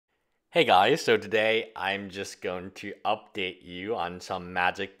Hey guys, so today I'm just going to update you on some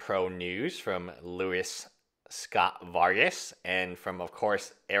Magic Pro news from Lewis Scott Vargas and from, of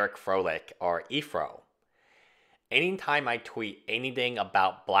course, Eric Froehlich or Efro. Anytime I tweet anything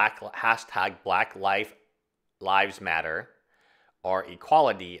about Lives Matter or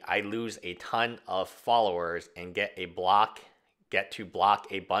equality, I lose a ton of followers and get to block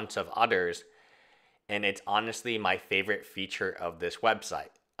a bunch of others, and it's honestly my favorite feature of this website.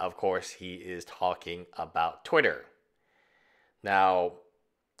 Of course, he is talking about Twitter. Now,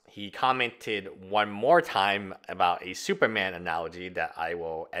 he commented one more time about a Superman analogy that I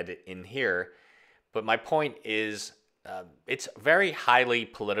will edit in here. But my point is, it's very highly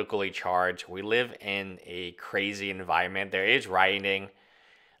politically charged. We live in a crazy environment. There is rioting.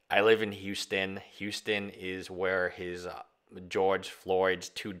 I live in Houston. Houston is where his George Floyd's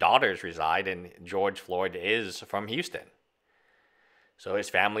two daughters reside, and George Floyd is from Houston. So his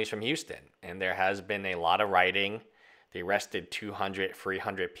family's from Houston, and there has been a lot of rioting. They arrested 200,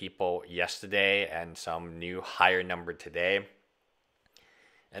 300 people yesterday and some new higher number today.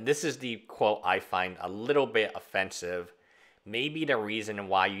 And this is the quote I find a little bit offensive. Maybe the reason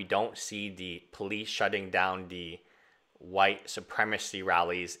why you don't see the police shutting down the white supremacy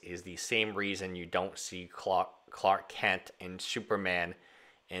rallies is the same reason you don't see Clark Kent and Superman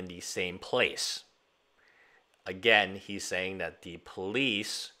in the same place. Again, he's saying that the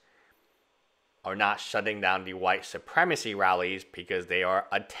police are not shutting down the white supremacy rallies because they are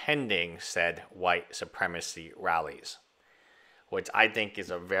attending said white supremacy rallies, which I think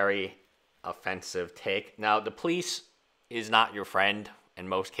is a very offensive take. Now, the police is not your friend in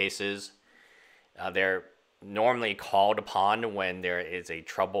most cases. They're normally called upon when there is a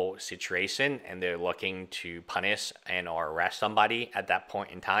trouble situation and they're looking to punish and or arrest somebody at that point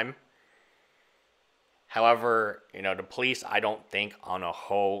in time. However, the police, I don't think on a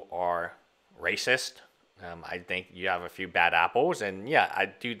whole are racist. I think you have a few bad apples. And yeah, I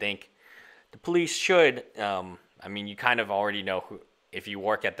do think the police should, you kind of already know who, if you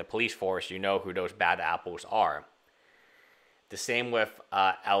work at the police force, you know who those bad apples are. The same with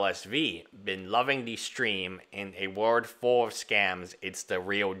LSV. Been loving the stream. In a world full of scams, it's the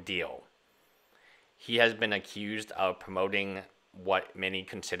real deal. He has been accused of promoting what many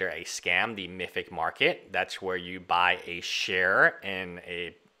consider a scam, the mythic market. That's where you buy a share in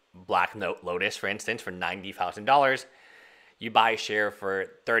a Black Lotus, for instance, for $90,000. You buy a share for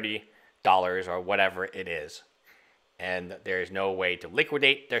 $30 or whatever it is. And there is no way to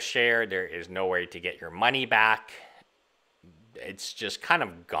liquidate the share. There is no way to get your money back. It's just kind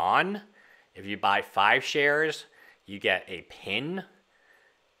of gone. If you buy 5 shares, you get a pin.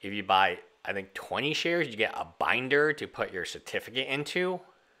 If you buy 20 shares, you get a binder to put your certificate into.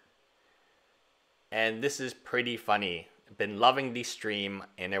 And this is pretty funny. Been loving the stream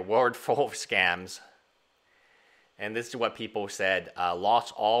in a world full of scams. And this is what people said.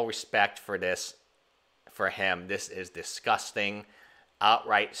 Lost all respect for this, for him. This is disgusting.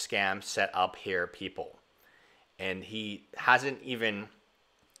 Outright scam set up here, people. And he hasn't even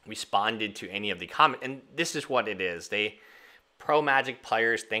responded to any of the comments. And this is what it is. Pro Magic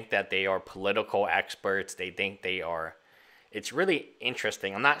players think that they are political experts. They think they are. It's really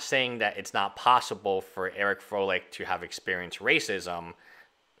interesting. I'm not saying that it's not possible for Eric Froehlich to have experienced racism,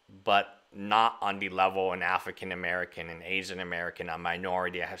 but not on the level an African American, an Asian American, a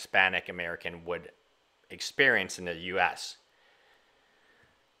minority, a Hispanic American would experience in the U.S.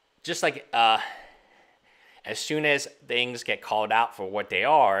 Just like as soon as things get called out for what they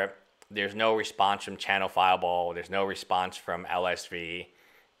are, there's no response from Channel Fireball. There's no response from LSV.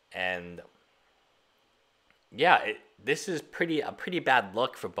 And yeah, this is a pretty bad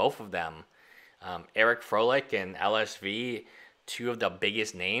look for both of them. Eric Froehlich and LSV, two of the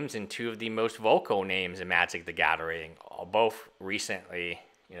biggest names and two of the most vocal names in Magic the Gathering, both recently,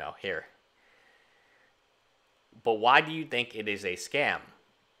 here. But why do you think it is a scam?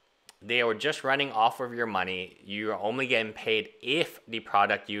 They are just running off of your money. You are only getting paid if the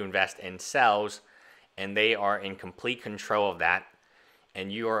product you invest in sells, and they are in complete control of that.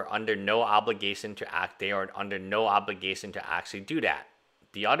 And you are under no obligation to act. They are under no obligation to actually do that.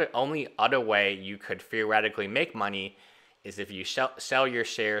 The only other way you could theoretically make money is if you sell your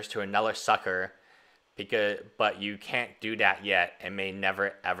shares to another sucker, but you can't do that yet and may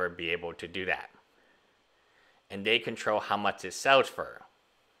never ever be able to do that. And they control how much it sells for.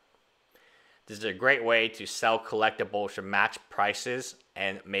 This is a great way to sell collectibles for match prices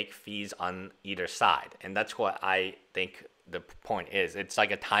and make fees on either side. And that's what I think the point is. It's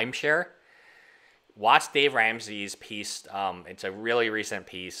like a timeshare. Watch Dave Ramsey's piece. It's a really recent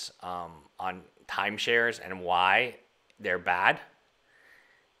piece on timeshares and why they're bad.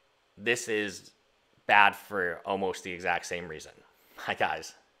 this is bad for almost the exact same reason. Hi,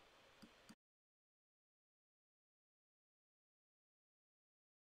 guys.